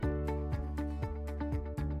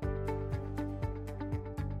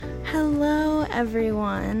Hello,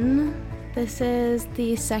 everyone. This is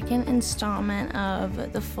the second installment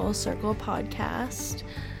of the Full Circle podcast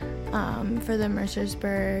for the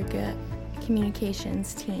Mercersburg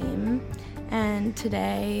communications team. And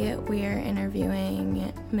today we are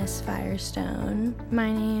interviewing Miss Firestone. My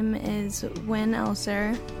name is Wynn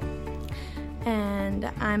Elser, and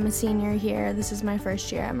I'm a senior here. This is my first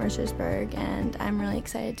year at Mercersburg, and I'm really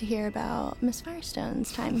excited to hear about Miss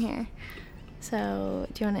Firestone's time here. So,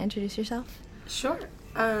 do you want to introduce yourself? Sure.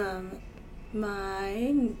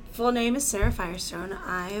 My full name is Sarah Firestone.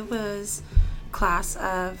 I was class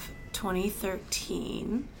of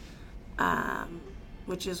 2013,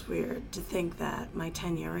 which is weird to think that my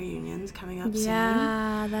 10-year reunion's coming up soon.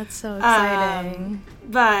 Yeah, that's so exciting.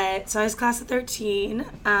 So I was class of 13.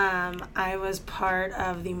 I was part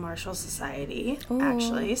of the Marshall Society,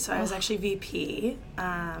 actually. So I was actually VP.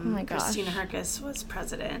 Oh my gosh. Christina Herkus was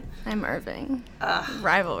president. I'm Irving.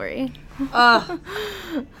 Rivalry.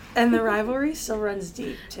 And the rivalry still runs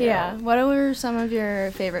deep, too. Yeah. What were some of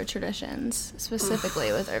your favorite traditions,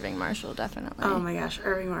 specifically with Irving Marshall, definitely? Oh my gosh,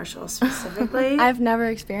 Irving Marshall specifically. I've never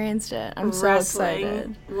experienced it. I'm so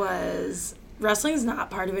excited. Wrestling's not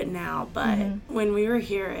part of it now, but when we were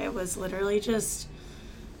here, it was literally just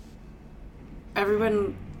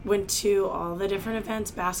everyone went to all the different events.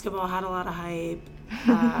 Basketball had a lot of hype.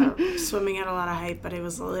 Swimming had a lot of hype, but it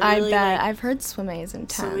was literally I bet. I've heard swimming is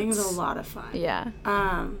intense. Swimming was a lot of fun. Yeah.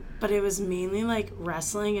 But it was mainly like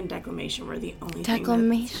wrestling and declamation were the only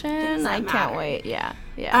things that can't wait. Yeah.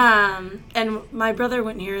 And my brother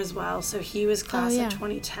went here as well, so he was class of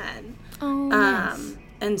 2010. Oh, nice.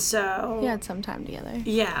 And so you had some time together.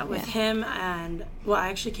 Yeah, with him and I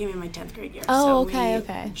actually came in my 10th grade year. Oh, so okay.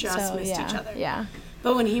 We just missed each other. Yeah.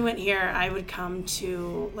 But when he went here, I would come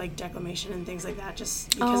to like declamation and things like that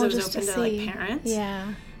just because it was open to like parents.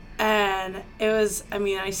 Yeah. And it was,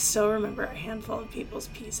 I still remember a handful of people's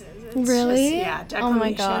pieces. It's really? Declamation. Oh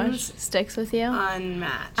my gosh. Sticks with you?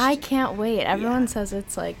 Unmatched. I can't wait. Everyone says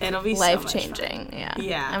it's like it'll be life-changing. So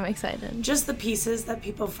Yeah. I'm excited. Just the pieces that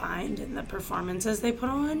people find and the performances they put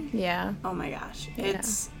on. Yeah. Oh my gosh. It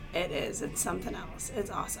is. It's something else.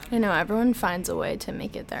 It's awesome. I know. Everyone finds a way to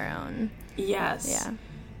make it their own. Yes. Yeah.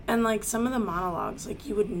 And like some of the monologues, like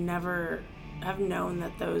you would never have known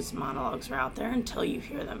that those monologues were out there until you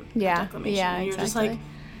hear them. Yeah. Declamation. Yeah. And you're just like,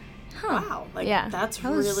 wow, like that's that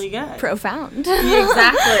really good. Profound. Yeah,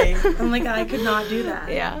 exactly. I'm like, I could not do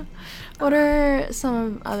that. Yeah. What are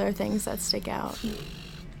some other things that stick out?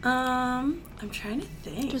 I'm trying to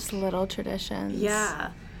think. Just little traditions.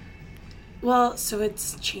 Yeah. Well, so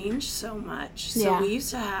it's changed so much. So we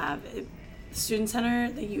used to have the student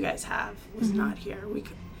center that you guys have was not here.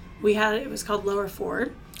 We had it was called Lower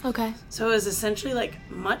Ford. Okay. So it was essentially like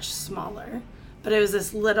much smaller, but it was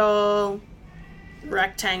this little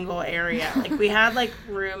rectangle area. Like we had like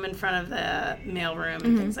room in front of the mail room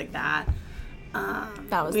and things like that.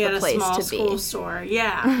 That was we the had place a small to school be. store,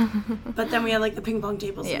 yeah. But then we had like the ping pong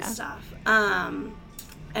tables and stuff.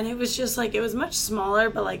 And it was just like it was much smaller,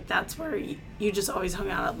 but like that's where you just always hung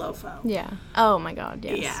out at LoFo. Yeah. Oh my God.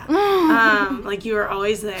 Yes. Yeah. Like you were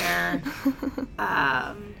always there.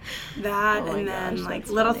 And then gosh, like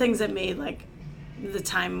that's little funny. things that made like the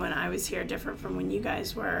time when I was here different from when you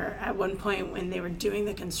guys were. At one point when they were doing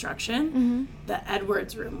the construction, the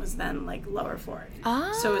Edwards room was then like Lower Ford.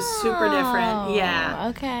 Oh. So it was super different. Yeah.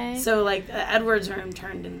 Okay. So like the Edwards room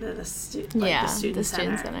turned into the student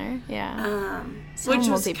center. Yeah. So Which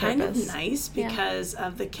was kind of multi-purpose. nice because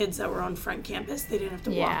of the kids that were on front campus. They didn't have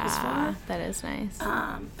to walk as far. That is nice.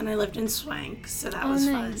 And I lived in Swank, so that was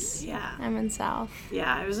nice. fun. Yeah. I'm in South.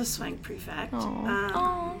 Yeah, I was a Swank prefect.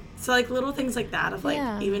 Oh. So like little things like that of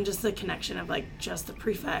like even just the connection of like just the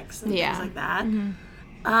prefects and things like that.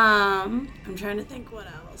 I'm trying to think what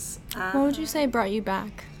else. What would you say brought you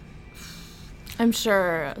back? I'm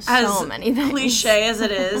sure as many things. Cliche as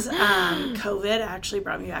it is, COVID actually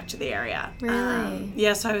brought me back to the area.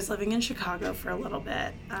 Really? So I was living in Chicago for a little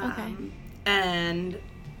bit. Okay. And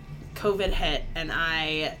COVID hit, and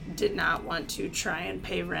I did not want to try and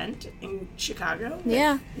pay rent in Chicago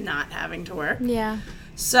with not having to work. Yeah.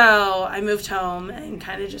 So I moved home and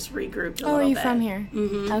kind of just regrouped a little bit. Oh, are you from here?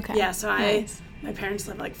 Mm-hmm. Okay. Yeah, so nice. my parents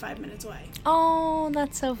live like 5 minutes away. Oh,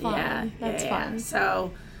 that's so fun. Yeah. That's fun.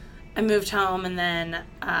 So I moved home, and then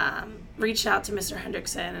reached out to Mr.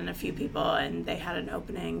 Hendrickson and a few people, and they had an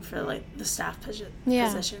opening for like the staff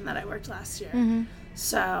position that I worked last year. Mm-hmm.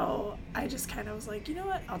 So I just kind of was like, you know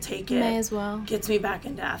what, I'll take it. May as well. Gets me back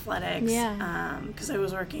into athletics. Yeah. Because I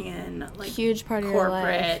was working in like huge part of corporate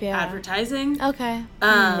your life. Yeah. advertising. Okay.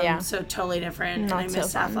 So totally different. Not and I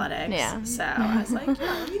missed so fun. athletics. Yeah. So I was like,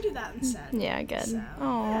 yeah, let me do that instead. Yeah, good. So,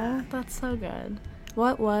 oh, that's so good.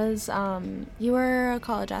 What was you were a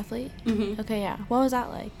college athlete? Mm-hmm. Okay, yeah. What was that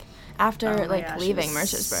like after leaving it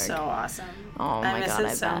was Mercersburg? So awesome. Oh my God, I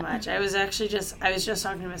miss it so much. I was just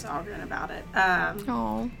talking to Miss Algren about it.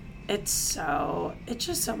 It's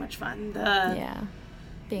just so much fun.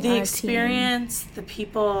 The experience, the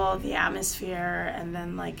people, the atmosphere, and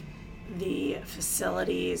then like the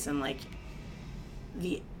facilities and like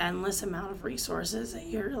the endless amount of resources that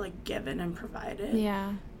you're like given and provided.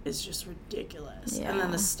 Yeah. Is just ridiculous. Yeah. And then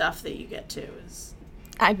the stuff that you get to is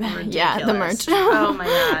I bet. ridiculous. Yeah, the merch. Oh my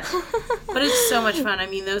God. But it's so much fun. I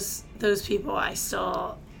mean, those people I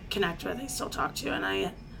still connect with, I still talk to, and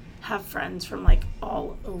I have friends from like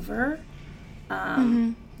all over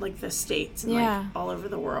like the States and like all over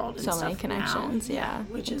the world and so stuff many connections. now. Yeah.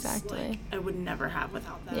 Which is like I would never have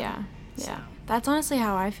without them. Yeah. So. Yeah. That's honestly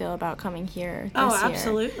how I feel about coming here this year.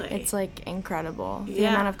 Absolutely. It's, like, incredible. The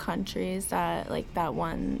amount of countries that, like, that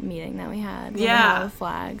one meeting that we had. With all the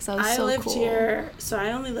flags. That was so cool. I lived here, so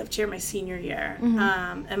I only lived here my senior year.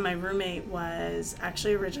 And my roommate was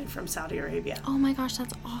actually originally from Saudi Arabia. Oh, my gosh,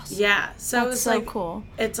 that's awesome. Yeah. So it was so like, cool.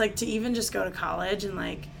 It's, like, to even just go to college and,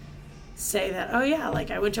 like, say that, oh, yeah, like,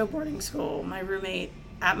 I went to a boarding school. My roommate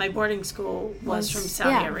at my boarding school was from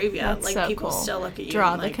Saudi Arabia. Like, so people cool. still look at you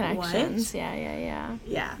Draw and the like, connections. What?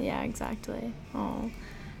 Yeah. Yeah, exactly. Oh.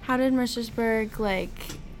 How did Mercersburg, like,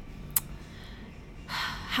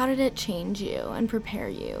 how did it change you and prepare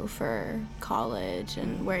you for college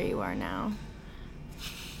and where you are now?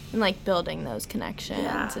 And, like, building those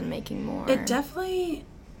connections and making more. It definitely,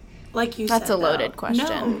 like you said, that's a loaded question.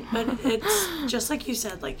 No, but it's just like you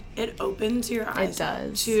said, like, it opens your eyes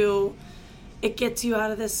to... It gets you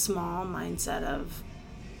out of this small mindset of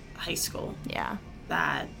high school. Yeah.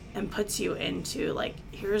 And puts you into, like,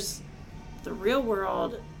 here's the real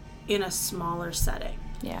world in a smaller setting.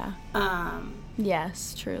 Yeah.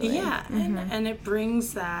 Yes, truly. Yeah. And it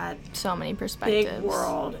brings that so many perspectives. Big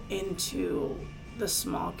world into the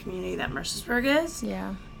small community that Mercersburg is.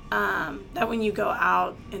 Yeah. That when you go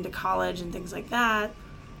out into college and things like that,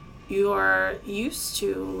 you're used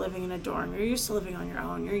to living in a dorm. You're used to living on your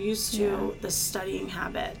own. You're used to the studying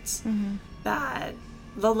habits. That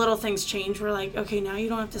the little things change. We're like, okay, now you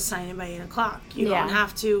don't have to sign in by 8 o'clock. You don't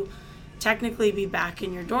have to technically be back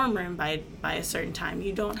in your dorm room by a certain time.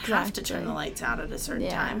 You don't have to turn the lights out at a certain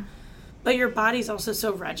time. But your body's also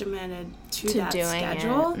so regimented to that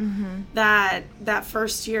schedule that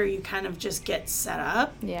first year you kind of just get set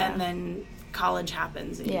up and then college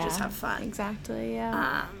happens and you just have fun. Exactly,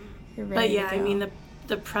 yeah. But yeah, I mean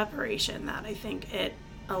the preparation that I think it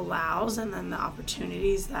allows and then the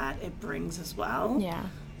opportunities that it brings as well. Yeah.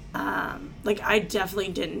 Like I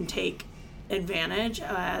definitely didn't take advantage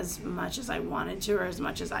as much as I wanted to or as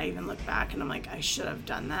much as I even look back and I'm like, I should have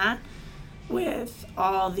done that with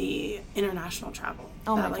all the international travel.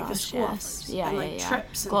 Oh that, my like, gosh, the school yes. offers, and like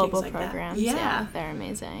trips and global things like programs. That. Yeah, they're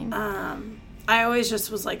amazing. I always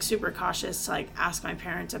just was like super cautious to like ask my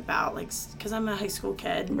parents about like because I'm a high school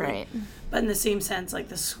kid, right? Like, but in the same sense, like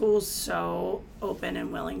the school's so open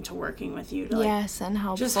and willing to working with you to like and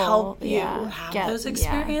helpful. Just help you have those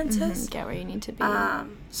experiences, get where you need to be.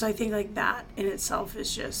 So I think like that in itself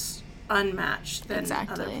is just unmatched than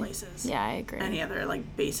other places. Yeah, I agree. Any other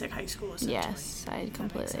like basic high school, essentially. Yes, I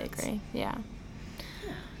completely agree. Yeah.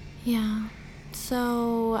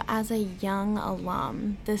 So, as a young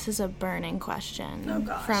alum, this is a burning question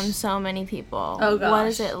from so many people. Oh, gosh. What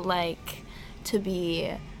is it like to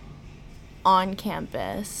be on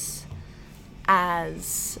campus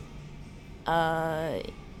as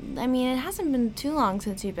I mean, it hasn't been too long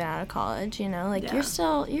since you've been out of college, you know? Like, you're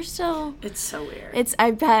still... It's so weird. I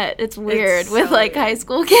bet it's weird with, like, high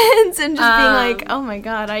school kids and just being like, oh, my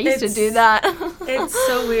God, I used to do that. It's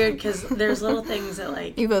so weird because there's little things that,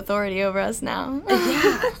 like... You have authority over us now.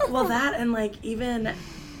 Yeah. Well, that and, like, even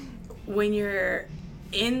when you're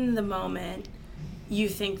in the moment, you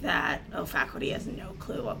think that, faculty has no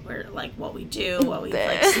clue what we do, what we,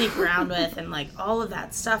 like, sneak around with and, like, all of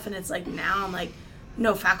that stuff. And it's, like, now I'm, like...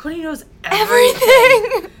 No, faculty knows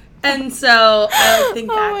everything. And so I like think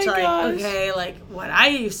back to like, okay, like what I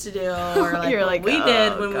used to do or like what we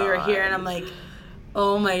did when we were here and I'm like,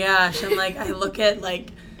 oh my gosh. I'm like, I look at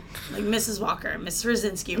like like Mrs. Walker and Mrs.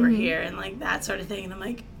 Rosinski were here and like that sort of thing. And I'm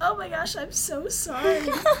like, oh my gosh, I'm so sorry.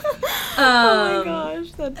 Oh my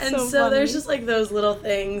gosh, that's and so so funny. there's just like those little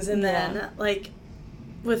things. And then like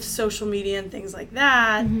with social media and things like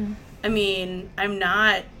that, I mean, I'm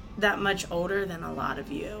not that much older than a lot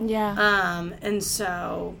of you. Yeah. And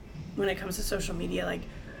so when it comes to social media, like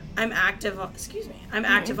I'm active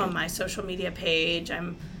on my social media page.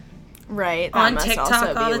 I'm right. on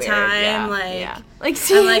TikTok all the time. Yeah. Like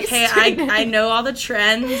I'm like, hey, I know all the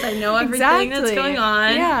trends. I know everything that's going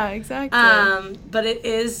on. Yeah, exactly. But it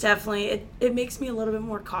is definitely, it makes me a little bit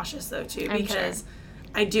more cautious though too, because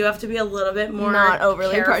I do have to be a little bit more not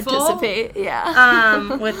overly careful, participate.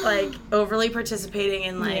 Yeah. with like overly participating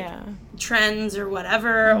in like trends or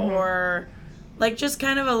whatever, or like just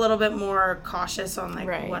kind of a little bit more cautious on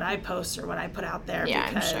like what I post or what I put out there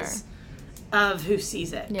because of who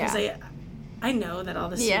sees it. Because I know that all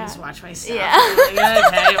the students watch my stuff. Yeah. I'm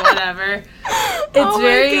like, okay, whatever.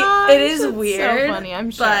 It's it is weird. So funny,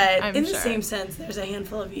 I'm sure. But in the same sense, there's a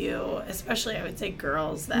handful of you, especially I would say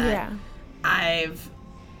girls, that I've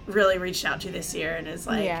really reached out to this year and is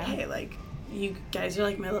like, hey, like, you guys are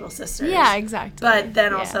like my little sisters. Yeah, exactly. But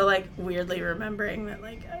then also like weirdly remembering that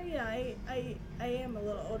like, oh yeah, I am a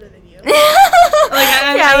little older than you. Like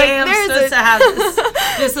I am supposed to have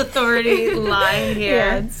this authority line here.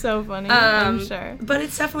 Yeah, it's so funny. I'm sure. But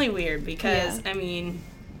it's definitely weird because I mean,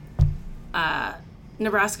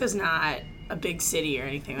 Nebraska's not a big city or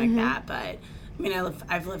anything like that, but I mean,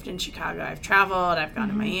 I've lived in Chicago. I've traveled. I've gone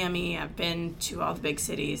to Miami. I've been to all the big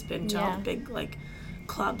cities. Been to all the big like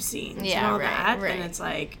club scenes and all that. Right. And it's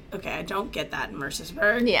like, okay, I don't get that in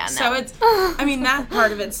Mercersburg. Yeah, no. So it's, I mean, that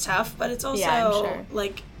part of it's tough, but it's also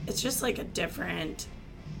like, it's just like a different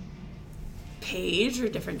page or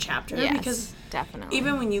different chapter. Yes, because definitely.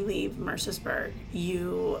 Even when you leave Mercersburg,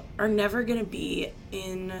 you are never going to be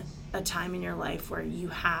in a time in your life where you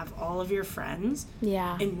have all of your friends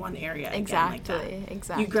in one area. Exactly. Again, like that.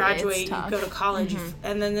 Exactly. You graduate, you go to college,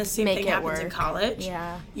 and then the same thing happens in college.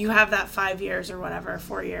 Yeah. You have that 5 years or whatever,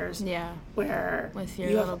 4 years. Yeah. Where with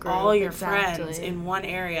your you little have group, all your friends in one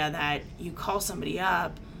area that you call somebody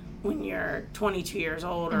up when you're 22 years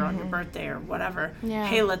old or on your birthday or whatever. Yeah.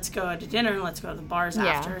 Hey, let's go to dinner and let's go to the bars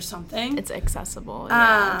after or something. It's accessible.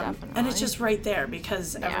 Yeah, definitely. And it's just right there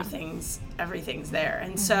because everything's there.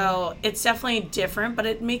 And so it's definitely different, but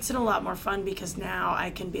it makes it a lot more fun because now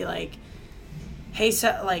I can be like, hey,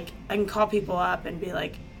 so like I can call people up and be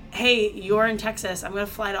like, hey, you're in Texas. I'm going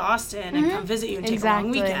to fly to Austin and come visit you and take a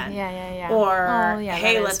long weekend. Yeah. Or,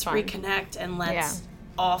 hey, let's reconnect and let's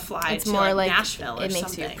all fly to like Nashville or something. It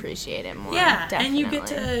makes you appreciate it more. Yeah, definitely.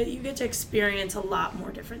 And you get to experience a lot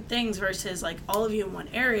more different things versus like all of you in one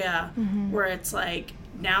area where it's like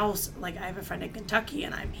now like I have a friend in Kentucky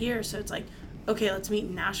and I'm here, so it's like, okay, let's meet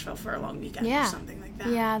in Nashville for a long weekend or something like that.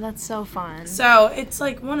 Yeah, that's so fun. So it's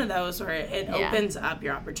like one of those where it opens up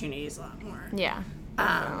your opportunities a lot more. Yeah,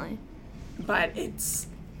 definitely. But it's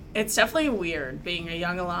definitely weird being a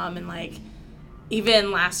young alum and like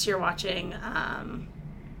even last year watching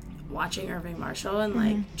Irving Marshall and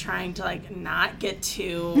like trying to like not get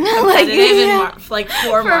too competitive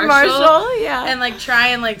for Marshall and like try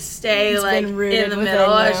and like stay like in the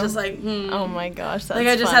middle. I was just like, oh my gosh, that's like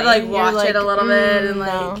I just funny. had to like watch it a little bit and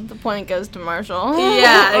like no, the point goes to Marshall.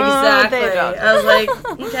 Yeah, exactly. I was like,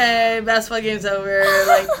 okay, basketball game's over.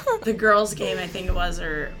 Like the girls' game, I think it was,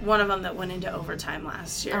 or one of them that went into overtime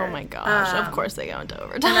last year. Oh my gosh, of course they go into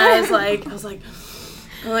overtime. And I was like,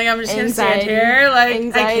 I'm just going to stand here.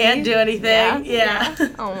 Like, I can't do anything. Yeah.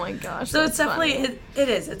 Oh, my gosh. So it's definitely, it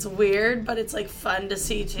is. It's weird, but it's, like, fun to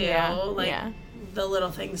see, too. Like, the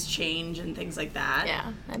little things change and things like that.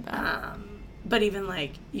 Yeah, I bet. But even,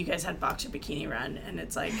 like, you guys had Boxer Bikini Run, and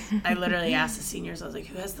it's, like, I literally asked the seniors, I was like,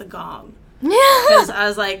 who has the gong? Because I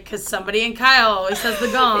was like, because somebody in Kyle always has the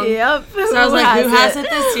gong. Yep. So I was like, who has it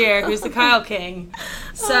this year? Who's the Kyle King?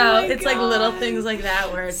 So it's like little things like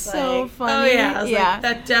that where it's so like, funny. Oh yeah, I was like,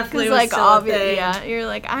 that definitely was like so obvious. thing. Yeah, you're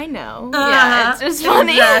like, I know. Yeah, it's just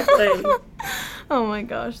funny. Exactly. Oh my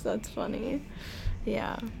gosh, that's funny.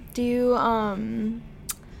 Yeah. Do you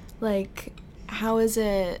like, how is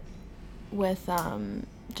it with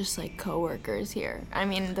just like coworkers here? I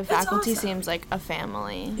mean, the faculty seems like a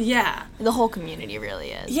family. Yeah. The whole community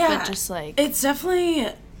really is. Yeah. But just like, it's definitely,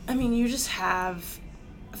 I mean, you just have,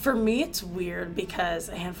 for me it's weird because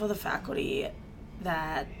a handful of the faculty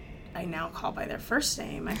that I now call by their first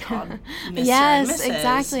name. I called Mr. Yes, and Mrs.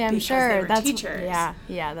 exactly. I'm sure they were that's teachers.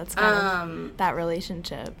 Yeah, that's kind of that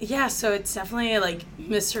relationship. Yeah, so it's definitely like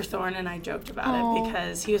Mr. Thorne and I joked about it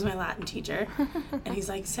because he was my Latin teacher, and he's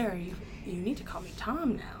like, Sarah, you need to call me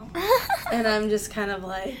Tom now, and I'm just kind of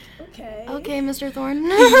like, okay, Mr. Thorne.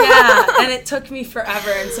 Yeah, and it took me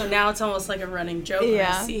forever, and so now it's almost like a running joke when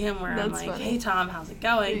I see him where I'm like, funny. Hey Tom, how's it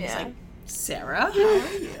going? He's like, Sarah, how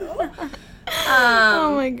are you?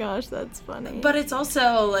 Oh my gosh, that's funny. But it's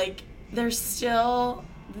also like they're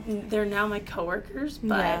now my coworkers,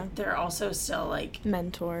 but they're also still like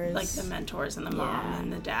mentors, like the mentors and the mom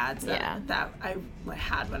and the dads that I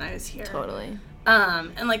had when I was here. Totally.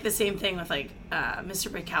 And like the same thing with like Mr.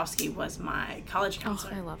 Bykowski was my college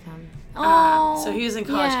counselor. Oh, I love him. So he was in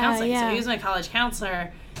college counseling. So he was my college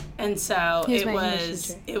counselor. And so it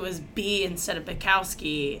was B instead of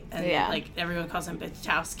Bykowski, and like everyone calls him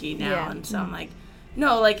Bykowski now, and so I'm like,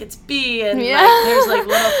 no, like it's B, and like there's like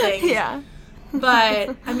little things.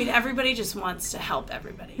 But I mean, everybody just wants to help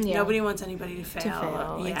everybody. Nobody wants anybody to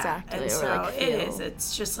fail. Exactly. And so like it is.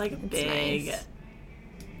 It's just like a big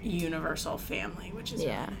universal family, which is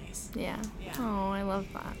really nice. Yeah. Oh, I love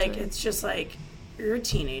that. Like it's just like, you're a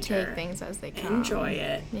teenager. Take things as they come. Enjoy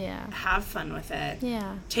it. Yeah. Have fun with it.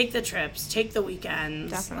 Yeah. Take the trips. Take the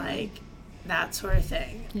weekends. Definitely. Like, that sort of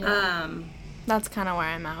thing. Yeah. That's kind of where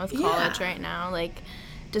I'm at with college right now. Like,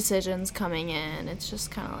 decisions coming in. It's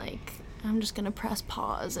just kind of like, I'm just going to press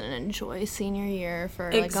pause and enjoy senior year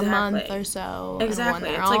for like a month or so. Exactly.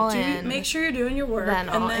 And when it's all like, in, make sure you're doing your work.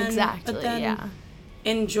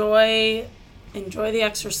 Enjoy the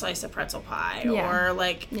extra slice of pretzel pie, or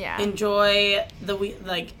like enjoy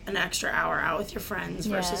an extra hour out with your friends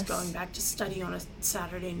versus going back to study on a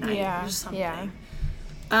Saturday night or something.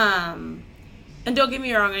 And don't get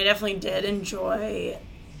me wrong, I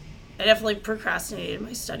definitely procrastinated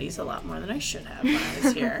my studies a lot more than I should have when I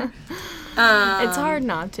was here. It's hard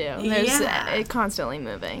not to. It's constantly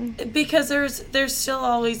moving. Because there's still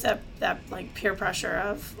always that like peer pressure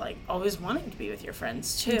of like always wanting to be with your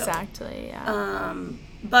friends too. Exactly, yeah.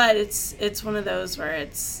 But it's one of those where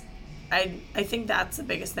I think that's the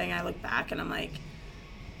biggest thing. I look back and I'm like,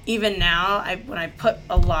 even now, when I put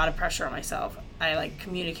a lot of pressure on myself, I like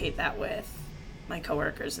communicate that with my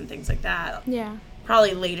coworkers and things like that. Yeah.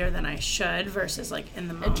 Probably later than I should versus like in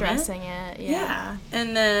the moment. Addressing it, yeah.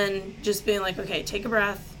 And then just being like, okay, take a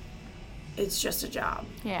breath. It's just a job.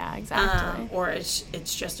 Yeah, exactly. Or it's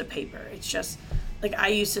just a paper. It's just like I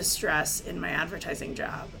used to stress in my advertising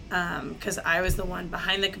job because I was the one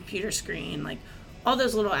behind the computer screen, like all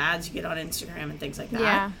those little ads you get on Instagram and things like that.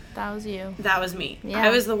 Yeah, that was you. That was me. Yeah.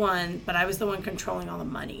 I was the one controlling all the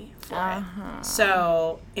money for it.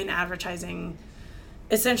 So in advertising,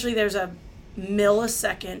 essentially there's a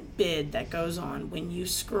millisecond bid that goes on when you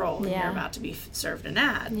scroll and you're about to be served an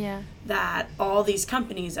ad that all these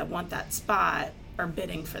companies that want that spot are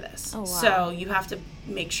bidding for this. Oh, wow. So you have to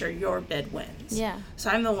make sure your bid wins. So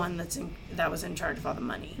I'm the one that was in charge of all the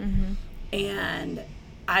money. And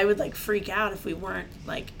I would like freak out if we weren't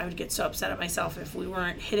like, I would get so upset at myself if we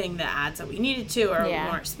weren't hitting the ads that we needed to, or we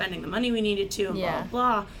weren't spending the money we needed to, and blah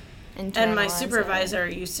blah. And my supervisor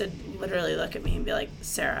used to literally look at me and be like,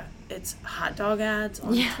 Sarah, it's hot dog ads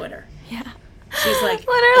on Twitter. She's like,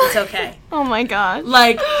 literally. It's okay. Oh my god.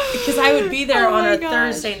 Like, because I would be there on a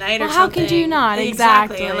Thursday night or something. How could you not?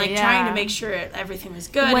 Exactly. And like trying to make sure everything was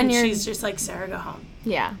good. And she's just like, Sarah, go home.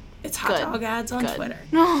 Yeah. It's hot dog ads on Twitter.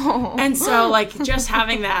 No. And so like just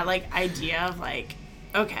having that like idea of like,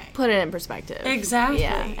 okay. Put it in perspective. Exactly.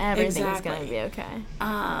 Yeah. Everything's going to be okay.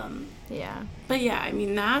 Yeah. But yeah, I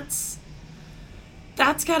mean, that's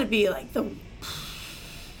got to be like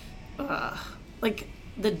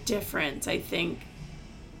the difference, I think,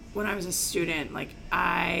 when I was a student. Like,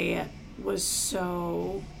 I was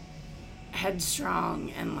so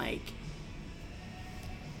headstrong and like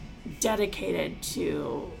dedicated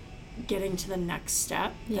to getting to the next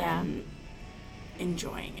step and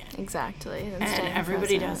enjoying it. Exactly. And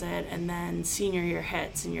everybody does it, and then senior year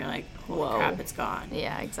hits and you're like, holy crap, it's gone.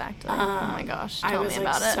 Yeah, exactly. Oh my gosh, tell me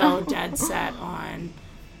about it. I was so dead set on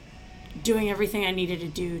doing everything I needed to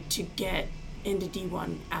do to get into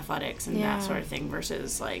D1 athletics and that sort of thing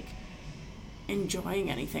versus like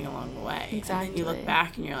enjoying anything along the way. Exactly. And then you look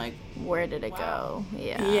back and you're like, where did it go?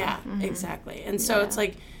 Yeah, exactly. And so it's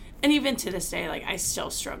like, and even to this day, like I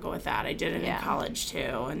still struggle with that. I did it in college too,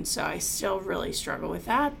 and so I still really struggle with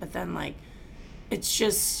that. But then like, it's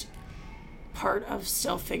just part of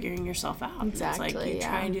still figuring yourself out. Exactly. It's like you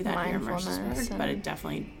try and do that in your Mercersburg, but it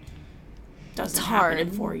definitely doesn't happen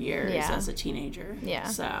in 4 years as a teenager. Yeah.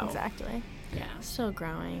 So exactly. Yeah. Still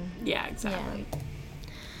growing. Yeah, exactly.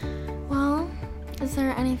 Yeah. Well, is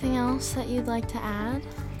there anything else that you'd like to add?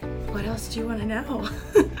 What else do you want to know?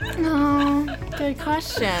 Oh, good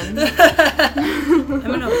question.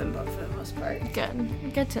 I'm an open book for the most part.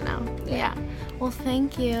 Good to know. Yeah. Well,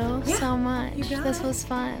 thank you so much. You got This it. was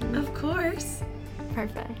fun. Of course.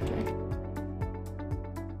 Perfect.